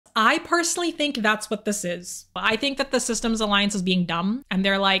I personally think that's what this is. I think that the Systems Alliance is being dumb and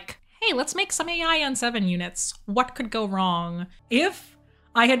they're like, hey, let's make some AI N7 units. What could go wrong? If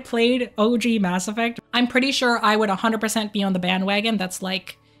I had played OG Mass Effect, I'm pretty sure I would 100% be on the bandwagon that's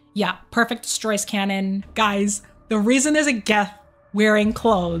like, yeah, perfect destroys cannon. Guys, the reason there's a Geth wearing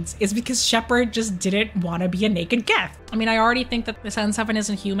clothes is because Shepard just didn't want to be a naked Geth. I mean, I already think that this N7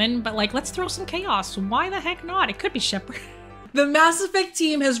 isn't human, but like, let's throw some chaos. Why the heck not? It could be Shepard. The Mass Effect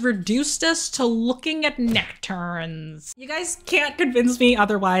team has reduced us to looking at nectarines. You guys can't convince me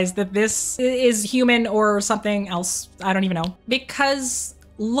otherwise that this is human or something else. I don't even know. Because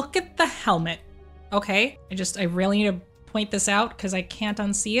look at the helmet, okay? I really need to point this out because I can't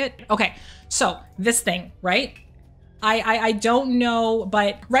unsee it. Okay, so this thing, right? I don't know,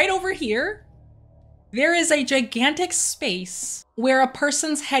 but right over here, there is a gigantic space where a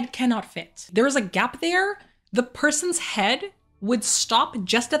person's head cannot fit. There is a gap there. The person's head would stop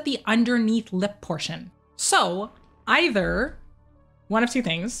just at the underneath lip portion. So either one of two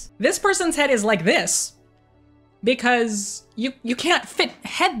things. This person's head is like this because you can't fit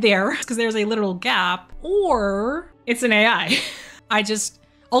head there because there's a literal gap, or it's an AI.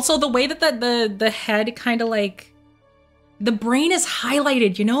 Also the way that the head kind of like, the brain is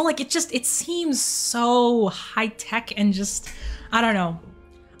highlighted, you know? Like it seems so high tech and just, I don't know.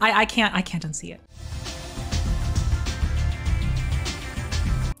 I can't unsee it.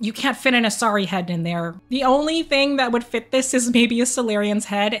 You can't fit an Asari head in there. The only thing that would fit this is maybe a Solarian's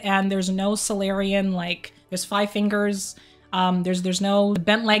head, and there's no Solarian, like, there's 5 fingers, there's no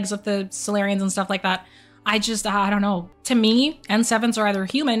bent legs of the Solarians and stuff like that. I don't know. To me, N7s are either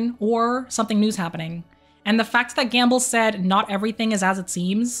human or something new's happening. And the fact that Gamble said not everything is as it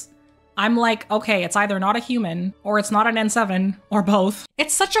seems, I'm like, okay, it's either not a human or it's not an N7 or both.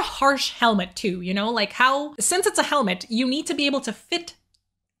 It's such a harsh helmet too, you know? Like how, since it's a helmet, you need to be able to fit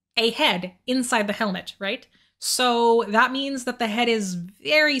a head inside the helmet, right? So that means that the head is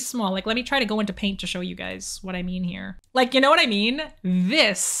very small. Like, let me try to go into paint to show you guys what I mean here. Like, you know what I mean?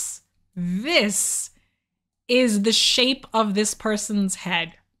 This is the shape of this person's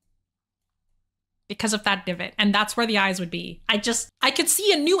head because of that divot. And that's where the eyes would be. I could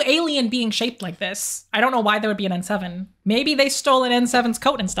see a new alien being shaped like this. I don't know why there would be an N7. Maybe they stole an N7's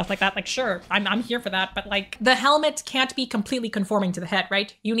coat and stuff like that. Like, sure, I'm here for that. But like, the helmet can't be completely conforming to the head,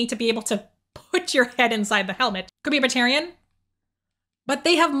 right? You need to be able to put your head inside the helmet. Could be a Batarian, but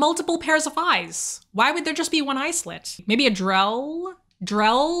they have multiple pairs of eyes. Why would there just be one eye slit? Maybe a Drell?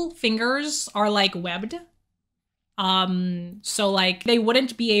 Drell fingers are like webbed. So like they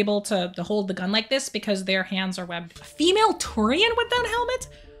wouldn't be able to hold the gun like this because their hands are webbed. A female Turian with that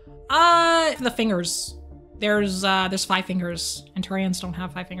helmet? The fingers. There's 5 fingers and Turians don't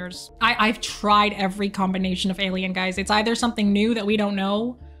have 5 fingers. I've tried every combination of alien, guys. It's either something new that we don't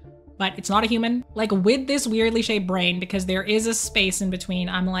know, but it's not a human. Like with this weirdly shaped brain, because there is a space in between,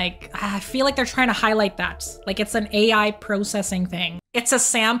 I'm like, I feel like they're trying to highlight that. Like it's an AI processing thing. It's a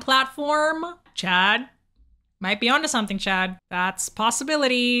SAM platform. Chad. Might be onto something, Chad. That's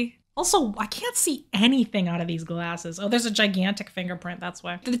possibility. Also, I can't see anything out of these glasses. Oh, there's a gigantic fingerprint, that's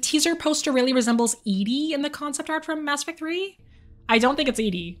why. The teaser poster really resembles Edie in the concept art from Mass Effect 3. I don't think it's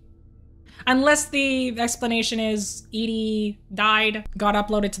Edie. Unless the explanation is Edie died, got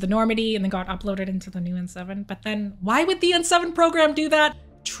uploaded to the Normandy, and then got uploaded into the new N7. But then why would the N7 program do that?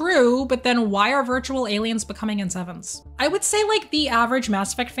 True, but then why are virtual aliens becoming N7s? I would say like the average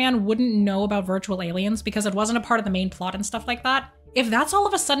Mass Effect fan wouldn't know about virtual aliens because it wasn't a part of the main plot and stuff like that. If that's all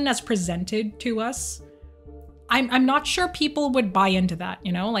of a sudden as presented to us, I'm not sure people would buy into that,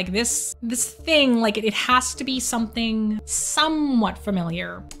 you know? Like this thing, like it has to be something somewhat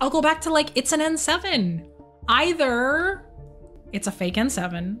familiar. I'll go back to like, it's an N7. Either it's a fake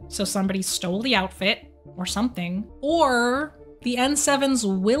N7, so somebody stole the outfit or something, or the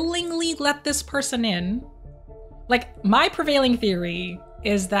N7s willingly let this person in. Like, my prevailing theory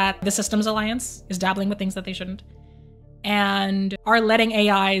is that the Systems Alliance is dabbling with things that they shouldn't and are letting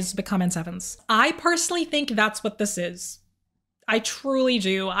AIs become N7s. I personally think that's what this is. I truly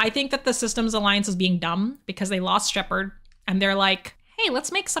do. I think that the Systems Alliance is being dumb because they lost Shepard and they're like, hey,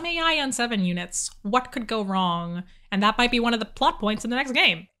 let's make some AI N7 units. What could go wrong? And that might be one of the plot points in the next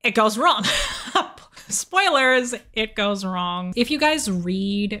game. It goes wrong. Spoilers, it goes wrong. If you guys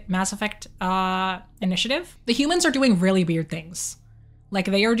read Mass Effect Initiative, the humans are doing really weird things. Like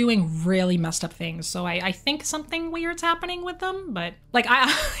they are doing really messed up things. So I think something weird's happening with them, but like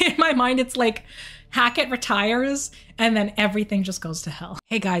in my mind, it's like Hackett retires and then everything just goes to hell.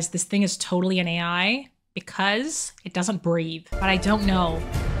 Hey guys, this thing is totally an AI because it doesn't breathe, but I don't know.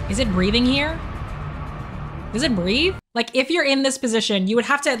 Is it breathing here? Does it breathe? Like, if you're in this position, you would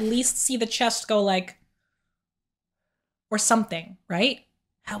have to at least see the chest go like, or something, right?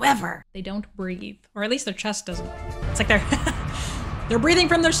 However, they don't breathe, or at least their chest doesn't. It's like they're breathing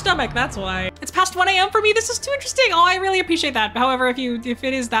from their stomach, that's why. It's past 1 a.m. for me, this is too interesting. Oh, I really appreciate that. However, if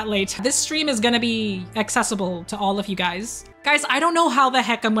it is that late, this stream is gonna be accessible to all of you guys. Guys, I don't know how the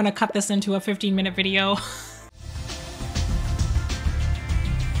heck I'm gonna cut this into a 15-minute video.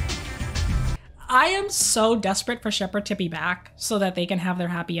 I am so desperate for Shepard to be back so that they can have their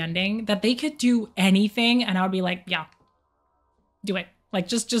happy ending, that they could do anything and I would be like, yeah, do it. Like,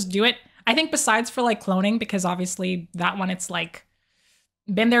 just do it. I think besides for like cloning, because obviously that one, it's like,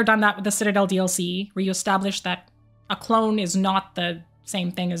 been there, done that with the Citadel DLC, where you establish that a clone is not the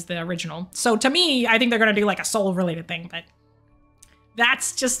same thing as the original. So to me, I think they're gonna do like a soul-related thing, but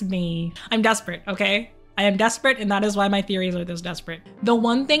that's just me. I'm desperate, okay? I am desperate, and that is why my theories are this desperate. The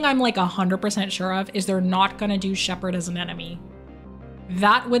one thing I'm like 100% sure of is they're not gonna do Shepard as an enemy.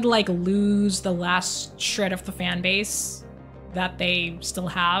 That would like lose the last shred of the fan base that they still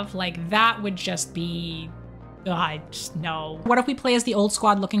have. Like, that would just be, I just no. What if we play as the old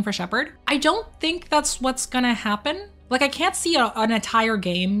squad looking for Shepard? I don't think that's what's gonna happen. Like, I can't see an entire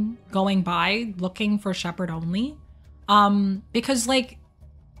game going by looking for Shepard only. Because like,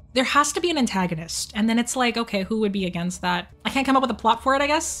 there has to be an antagonist. And then it's like, okay, who would be against that? I can't come up with a plot for it, I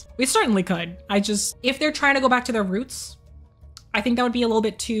guess. We certainly could. If they're trying to go back to their roots, I think that would be a little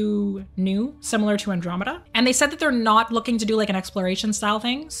bit too new, similar to Andromeda. And they said that they're not looking to do like an exploration style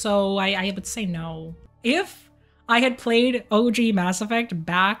thing. So I would say no. If I had played OG Mass Effect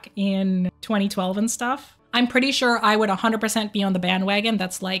back in 2012 and stuff, I'm pretty sure I would 100% be on the bandwagon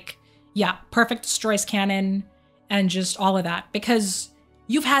that's like, yeah, perfect destroys canon and just all of that. Because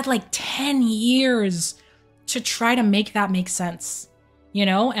you've had like 10 years to try to make that make sense, you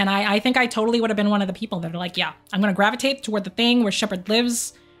know? And I think I totally would have been one of the people that are like, yeah, I'm gonna gravitate toward the thing where Shepard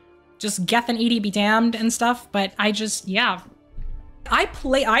lives, just Geth and Edie be damned and stuff. But yeah. I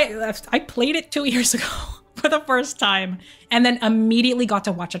played it 2 years ago for the first time and then immediately got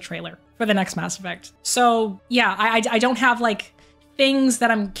to watch a trailer for the next Mass Effect. So yeah, I don't have like things that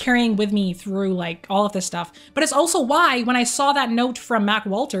I'm carrying with me through like all of this stuff. But it's also why when I saw that note from Mac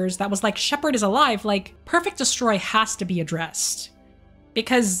Walters that was like, Shepard is alive, like Perfect Destroy has to be addressed.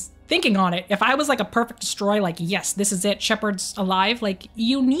 Because thinking on it, if I was like a Perfect Destroy, like, yes, this is it, Shepard's alive, like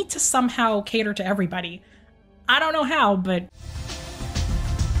you need to somehow cater to everybody. I don't know how, but.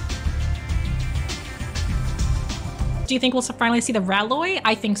 Do you think we'll finally see the Ralloy?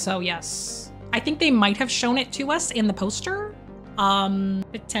 I think so, yes. I think they might have shown it to us in the poster.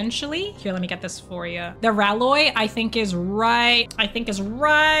 Potentially. Here, let me get this for you. The Ralloy, I think is right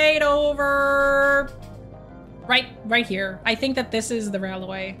over, right here. I think that this is the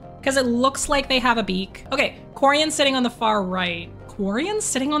Ralloy because it looks like they have a beak. Okay, Quarian's sitting on the far right. Quarian's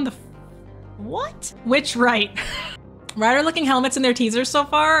sitting on the, what? Which right? Ryder looking helmets in their teasers so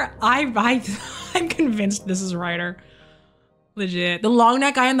far. I'm convinced this is Ryder. Legit. The long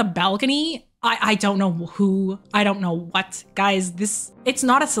neck guy on the balcony. I don't know who, I don't know what. Guys, it's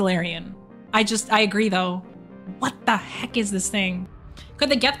not a Solarian. I agree though. What the heck is this thing? Could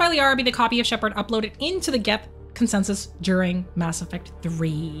the Geth by Liara be the copy of Shepard uploaded into the Geth consensus during Mass Effect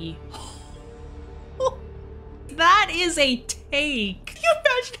 3? That is a take. Can you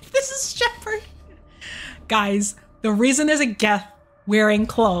imagine if this is Shepard? Guys, the reason there's a Geth wearing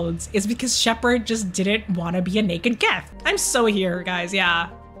clothes is because Shepard just didn't want to be a naked Geth. I'm so here, guys,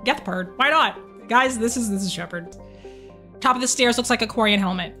 yeah. Gethpard, why not? Guys, this is Shepard. Top of the stairs looks like a Quarian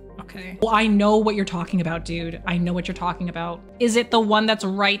helmet. Okay. Well, I know what you're talking about, dude. I know what you're talking about. Is it the one that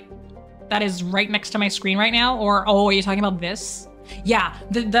is right next to my screen right now? Or, oh, are you talking about this? Yeah,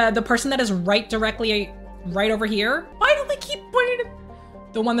 the person that is right over here. Why do they keep pointing to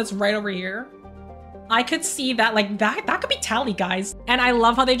the one that's right over here? I could see that, like, that could be Tally, guys. And I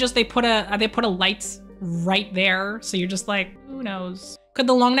love how they put a light right there. So you're just like, who knows? Could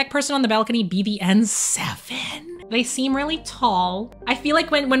the long neck person on the balcony be the N7? They seem really tall. I feel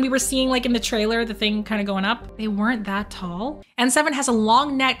like when we were seeing like in the trailer, the thing kind of going up, they weren't that tall. N7 has a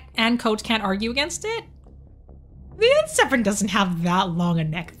long neck and coat, can't argue against it. The N7 doesn't have that long a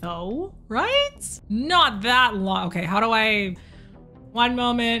neck though, right? Not that long. Okay, how do I, one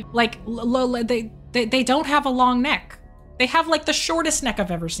moment. Like, they don't have a long neck. They have like the shortest neck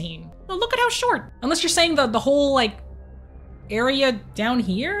I've ever seen. Oh, look at how short. Unless you're saying the whole like area down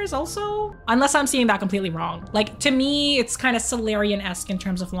here is also, unless I'm seeing that completely wrong. Like, to me, it's kind of Solarian-esque in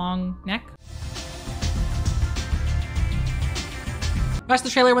terms of long neck. Watch the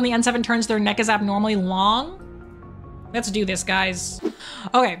trailer when the N7 turns, their neck is abnormally long. Let's do this, guys.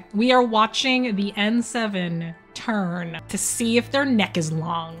 Okay, we are watching the N7 turn to see if their neck is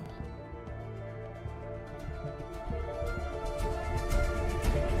long.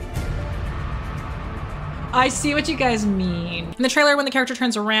 I see what you guys mean. In the trailer, when the character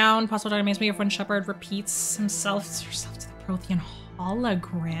turns around, possible dynamics me of when Shepard repeats herself to the Prothean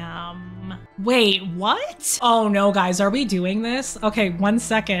hologram. Wait, what? Oh no, guys, are we doing this? Okay, 1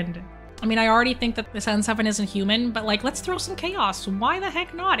 second. I mean, I already think that this N7 isn't human, but like, let's throw some chaos. Why the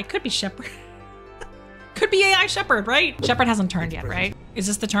heck not? It could be Shepard. Could be AI Shepard, right? Shepard hasn't turned yet, right? Is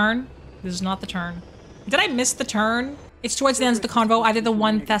this the turn? This is not the turn. Did I miss the turn? It's towards the end of the convo, either the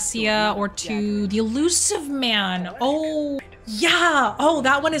 1 Thessia or 2 the Elusive Man. Oh, yeah. Oh,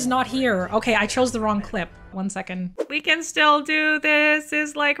 that one is not here. Okay, I chose the wrong clip. 1 second. We can still do this.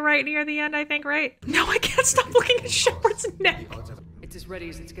 Is like right near the end, I think, right? No, I can't stop looking at Shepard's neck. It's as ready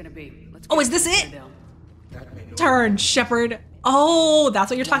as it's gonna be. Oh, is this it? Turn, Shepard. Oh,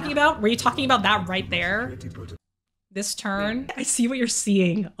 that's what you're talking about? Were you talking about that right there? This turn? I see what you're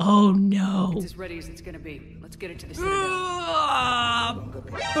seeing. Oh no. It's as ready as it's gonna be. Let's get it to the Citadel.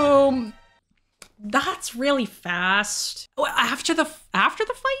 Boom. That's really fast. Oh, after the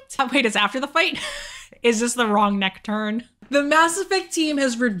fight? Wait, is after the fight? Is this the wrong neck turn? The Mass Effect team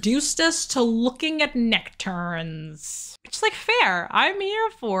has reduced us to looking at neck turns. It's like fair. I'm here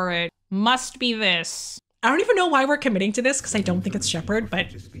for it. Must be this. I don't even know why we're committing to this because I don't think it's Shepard, but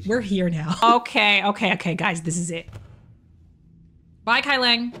we're here now. Okay, guys, this is it. Bye, Kai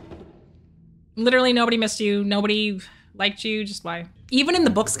Lang. Literally nobody missed you. Nobody liked you. Just bye. Even in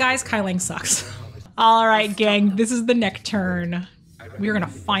the books, guys, Kai Lang sucks. All right, gang, this is the neck turn. We're gonna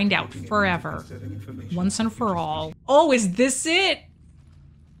find out forever. Once and for all. Oh, is this it?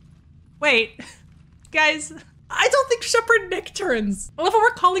 Wait, guys, I don't think Shepard neck turns. I love how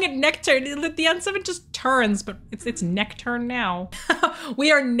we're calling it neck turn. The N7 just turns, but it's neck turn now.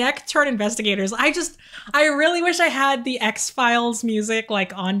 We are neck turn investigators. I really wish I had the X-Files music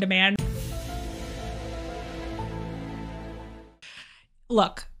like on demand.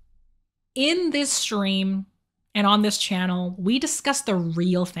 Look, in this stream and on this channel, we discuss the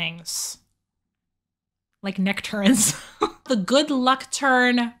real things. Like neck turns. The good luck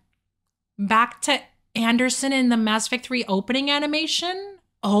turn back to Anderson in the Mass Effect 3 opening animation?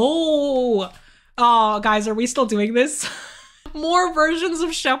 Oh, guys, are we still doing this? More versions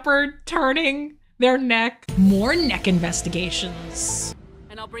of Shepard turning their neck. More neck investigations.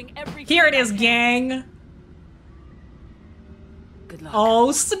 And I'll bring everything. Here it is, gang. Good luck.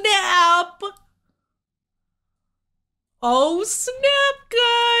 Oh, snap. Oh, snap,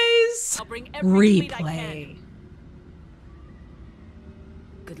 guys. I'll bring every Replay.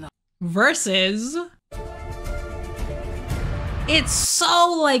 Good luck. Versus... It's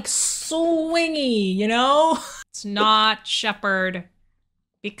so, like, swingy, you know? It's not Shepard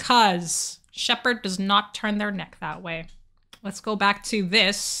because Shepard does not turn their neck that way. Let's go back to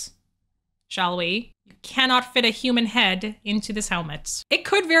this, shall we? You cannot fit a human head into this helmet. It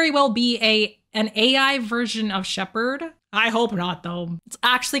could very well be an AI version of Shepard. I hope not, though. It's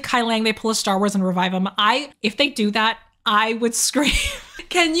actually Kai Lang. They pull a Star Wars and revive him. If they do that, I would scream.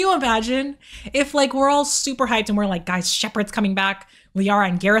 Can you imagine if like we're all super hyped and we're like, guys, Shepard's coming back, Liara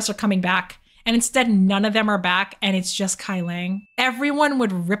and Garrus are coming back, and instead none of them are back and it's just Kai Lang. Everyone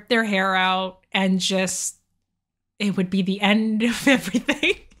would rip their hair out and just, it would be the end of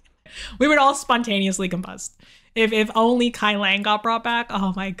everything. We would all spontaneously combust. If only Kai Lang got brought back.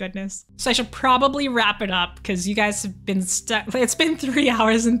 Oh my goodness. So I should probably wrap it up because you guys have been stuck. It's been 3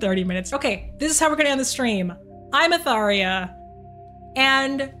 hours and 30 minutes. Okay, this is how we're gonna end the stream. I'm Atharia,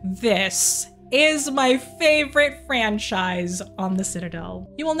 and this is my favorite franchise on the Citadel.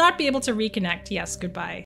 You will not be able to reconnect. Yes, goodbye.